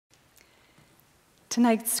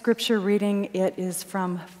Tonight's scripture reading, it is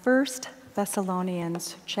from 1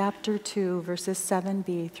 Thessalonians chapter 2, verses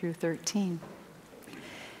 7b through 13.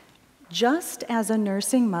 Just as a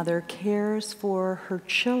nursing mother cares for her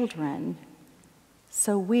children,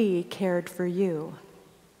 so we cared for you.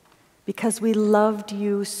 Because we loved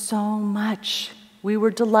you so much, we were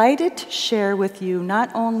delighted to share with you not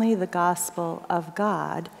only the gospel of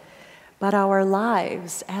God, but our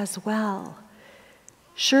lives as well.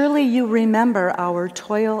 Surely you remember our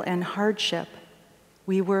toil and hardship.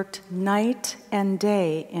 We worked night and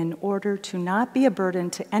day in order to not be a burden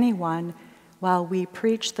to anyone while we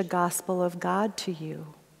preach the gospel of God to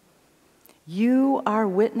you. You are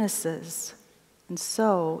witnesses, and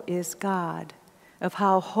so is God, of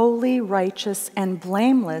how holy, righteous, and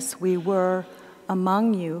blameless we were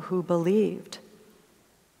among you who believed.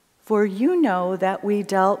 For you know that we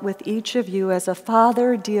dealt with each of you as a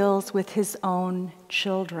father deals with his own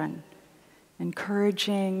children,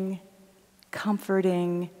 encouraging,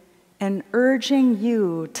 comforting, and urging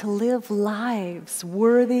you to live lives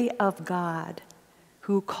worthy of God,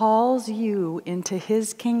 who calls you into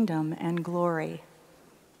his kingdom and glory.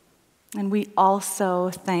 And we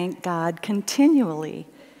also thank God continually,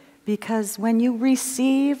 because when you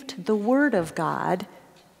received the word of God,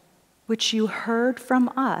 which you heard from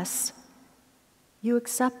us, you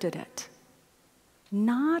accepted it,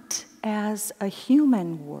 not as a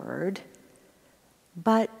human word,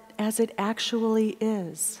 but as it actually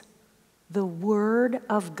is, the word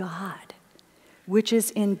of God, which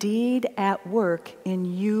is indeed at work in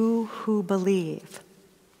you who believe.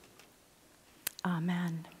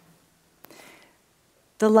 Amen.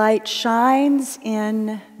 The light shines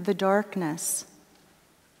in the darkness.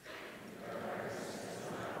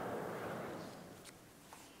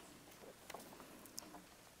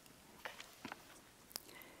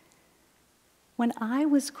 When I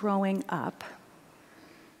was growing up,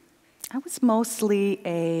 I was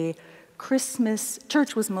mostly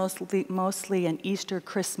church was mostly an Easter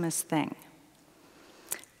Christmas thing.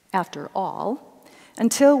 After all,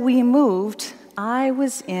 until we moved, I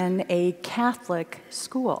was in a Catholic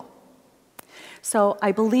school. So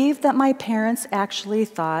I believe that my parents actually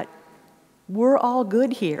thought, we're all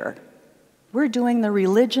good here. We're doing the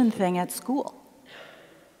religion thing at school.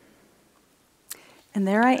 And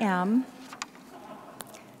there I am,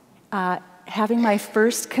 having my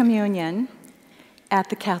first communion at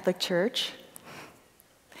the Catholic Church.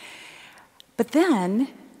 But then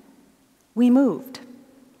we moved.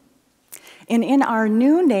 And in our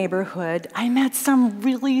new neighborhood, I met some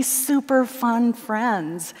really super fun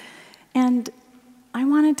friends, and I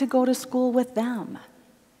wanted to go to school with them.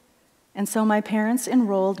 And so my parents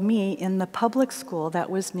enrolled me in the public school that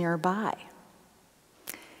was nearby.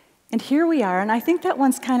 And here we are, and I think that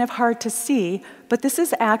one's kind of hard to see, but this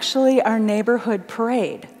is actually our neighborhood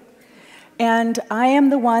parade. And I am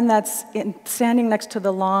the one that's standing next to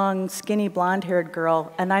the long, skinny, blonde-haired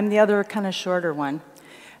girl, and I'm the other kind of shorter one,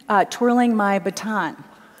 twirling my baton.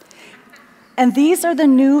 And these are the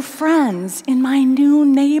new friends in my new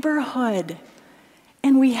neighborhood.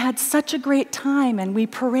 And we had such a great time, and we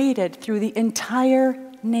paraded through the entire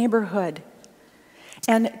neighborhood.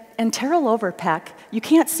 And Terrell Overpeck, you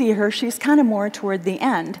can't see her, she's kind of more toward the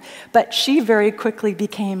end, but she very quickly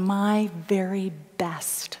became my very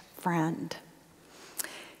best friend.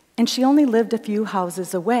 And she only lived a few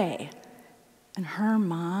houses away. And her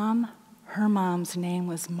mom's name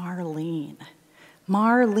was Marlene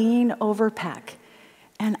Overpeck.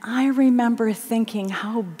 And I remember thinking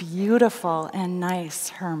how beautiful and nice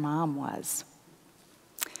her mom was.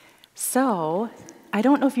 So, I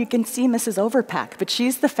don't know if you can see Mrs. Overpeck, but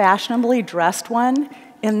she's the fashionably dressed one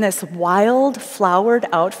in this wild flowered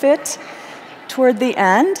outfit toward the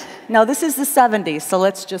end. Now, this is the 70s, so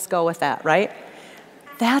let's just go with that, right?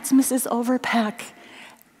 That's Mrs. Overpeck.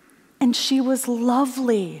 And she was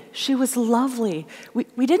lovely. She was lovely.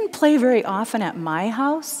 We didn't play very often at my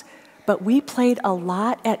house, but we played a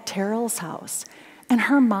lot at Terrell's house. And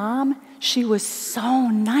her mom, she was so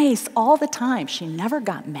nice all the time. She never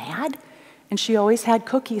got mad. And she always had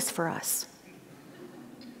cookies for us.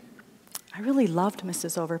 I really loved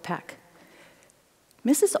Mrs. Overpeck.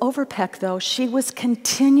 Mrs. Overpeck, though, she was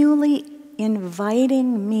continually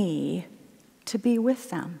inviting me to be with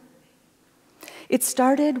them. It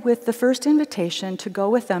started with the first invitation to go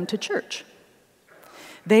with them to church.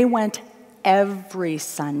 They went every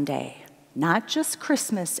Sunday, not just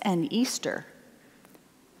Christmas and Easter.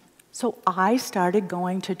 So I started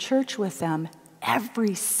going to church with them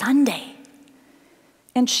every Sunday.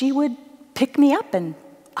 And she would pick me up and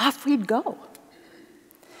off we'd go.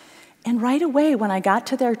 And right away, when I got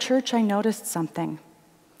to their church, I noticed something.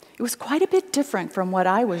 It was quite a bit different from what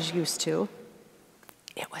I was used to.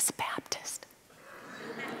 It was Baptist.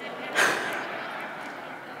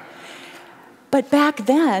 But back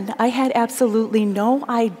then, I had absolutely no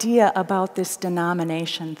idea about this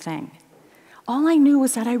denomination thing. All I knew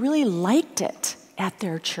was that I really liked it at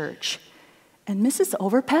their church. And Mrs.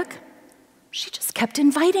 Overpeck, she just kept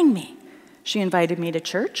inviting me. She invited me to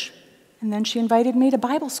church, and then she invited me to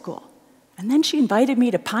Bible school. And then she invited me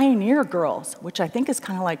to Pioneer Girls, which I think is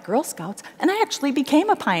kind of like Girl Scouts, and I actually became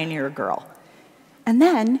a Pioneer Girl. And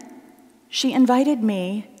then she invited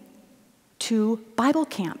me to Bible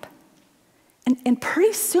camp. And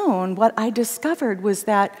pretty soon, what I discovered was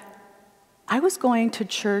that I was going to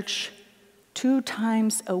church 2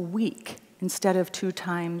 times a week instead of 2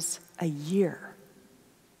 times a year.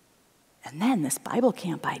 And then this Bible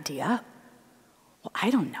camp idea, well, I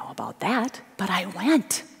don't know about that, but I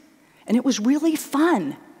went. And it was really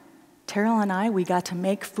fun. Terrell and I, we got to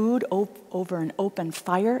make food over an open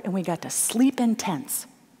fire, and we got to sleep in tents.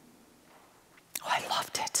 Oh, I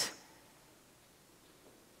loved it.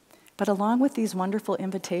 But along with these wonderful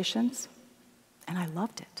invitations, and I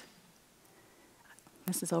loved it,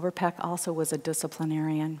 Mrs. Overpeck also was a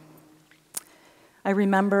disciplinarian. I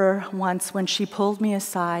remember once when she pulled me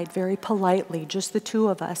aside very politely, just the 2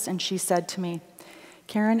 of us, and she said to me,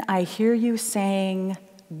 "Karen, I hear you saying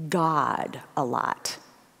God a lot.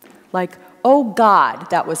 Like, oh God,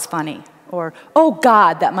 that was funny," or oh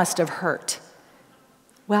God, that must have hurt.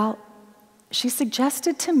 Well, she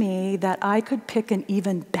suggested to me that I could pick an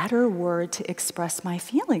even better word to express my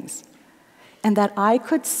feelings, and that I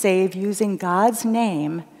could save using God's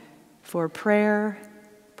name for prayer,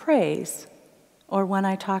 praise, or when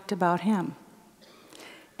I talked about Him.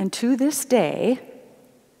 And to this day,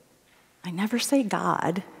 I never say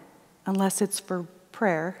God unless it's for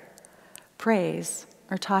prayer, praise,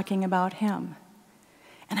 or talking about Him.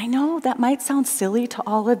 And I know that might sound silly to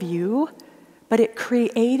all of you, but it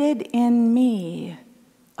created in me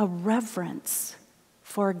a reverence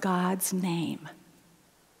for God's name.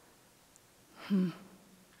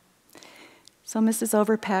 So Mrs.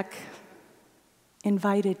 Overpeck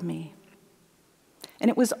invited me. And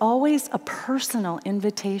it was always a personal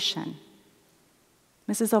invitation.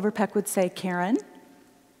 Mrs. Overpeck would say, "Karen,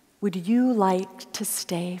 would you like to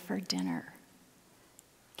stay for dinner?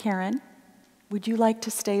 Karen, would you like to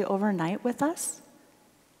stay overnight with us?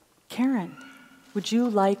 Karen, would you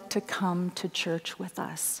like to come to church with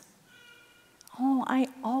us?" Oh, I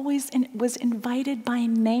always was invited by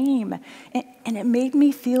name, and it made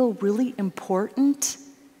me feel really important,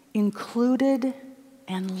 included,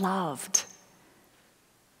 and loved.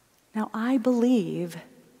 Now, I believe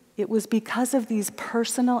it was because of these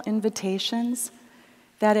personal invitations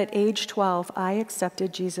that at age 12, I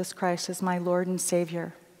accepted Jesus Christ as my Lord and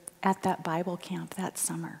Savior at that Bible camp that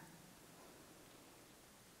summer.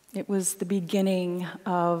 It was the beginning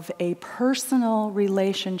of a personal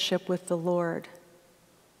relationship with the Lord.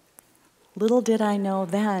 Little did I know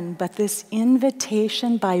then, but this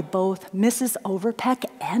invitation by both Mrs. Overpeck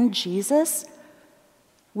and Jesus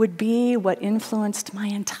would be what influenced my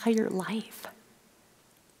entire life.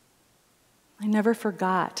 I never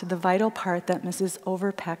forgot the vital part that Mrs.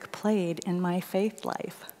 Overpeck played in my faith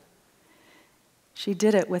life. She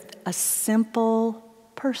did it with a simple,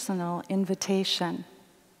 personal invitation.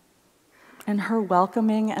 And her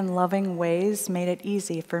welcoming and loving ways made it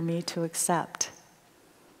easy for me to accept.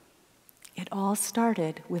 It all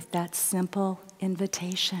started with that simple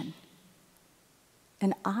invitation.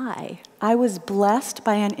 And I was blessed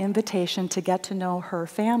by an invitation to get to know her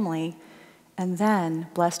family, and then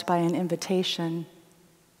blessed by an invitation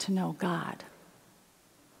to know God.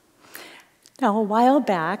 Now, a while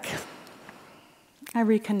back, I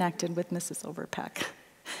reconnected with Mrs. Overpeck.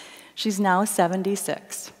 She's now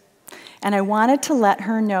 76. And I wanted to let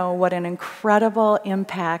her know what an incredible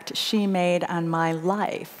impact she made on my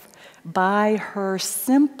life by her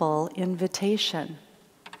simple invitation.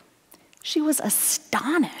 She was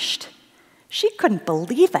astonished. She couldn't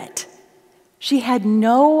believe it. She had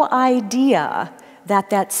no idea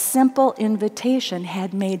that that simple invitation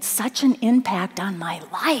had made such an impact on my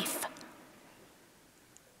life.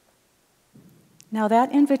 Now,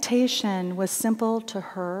 that invitation was simple to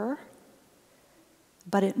her,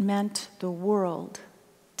 but it meant the world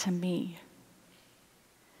to me.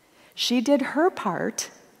 She did her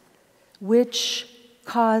part, which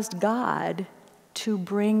caused God to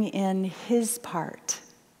bring in His part.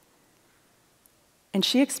 And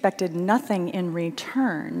she expected nothing in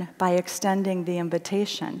return by extending the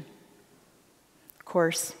invitation. Of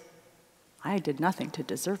course, I did nothing to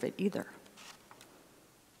deserve it either.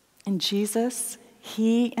 And Jesus,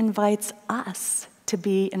 He invites us to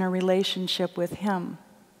be in a relationship with him.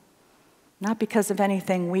 Not because of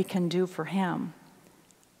anything we can do for him,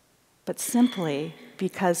 but simply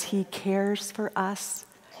because he cares for us,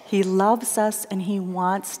 he loves us, and he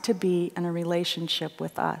wants to be in a relationship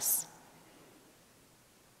with us.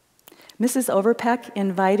 Mrs. Overpeck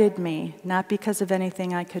invited me, not because of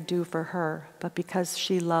anything I could do for her, but because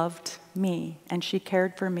she loved me and she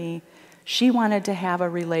cared for me. She wanted to have a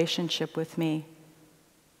relationship with me,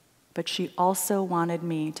 but she also wanted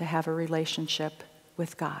me to have a relationship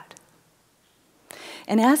with God.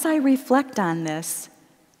 And as I reflect on this,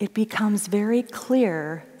 it becomes very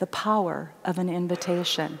clear the power of an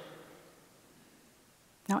invitation.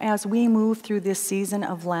 Now, as we move through this season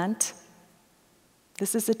of Lent,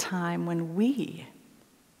 this is a time when we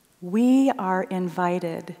are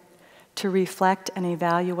invited to reflect and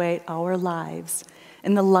evaluate our lives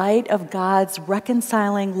in the light of God's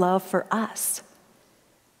reconciling love for us.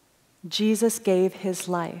 Jesus gave his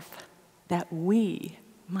life that we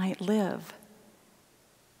might live.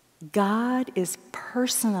 God is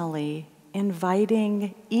personally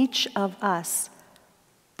inviting each of us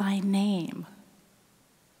by name.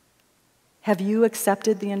 Have you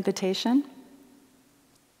accepted the invitation?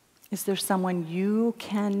 Is there someone you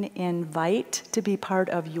can invite to be part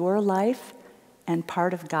of your life and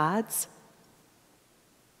part of God's?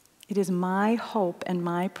 It is my hope and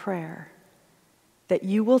my prayer that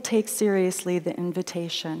you will take seriously the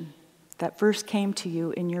invitation that first came to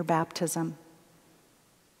you in your baptism.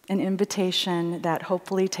 An invitation that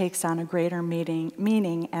hopefully takes on a greater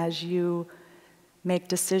meaning as you make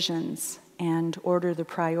decisions and order the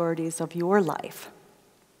priorities of your life.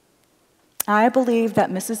 I believe that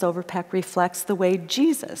Mrs. Overpeck reflects the way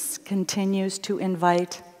Jesus continues to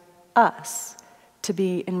invite us to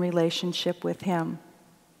be in relationship with him.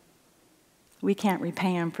 We can't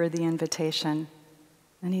repay him for the invitation,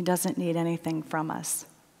 and he doesn't need anything from us.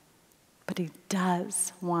 But he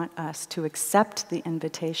does want us to accept the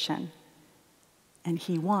invitation, and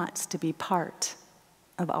he wants to be part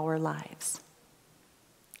of our lives.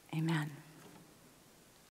 Amen.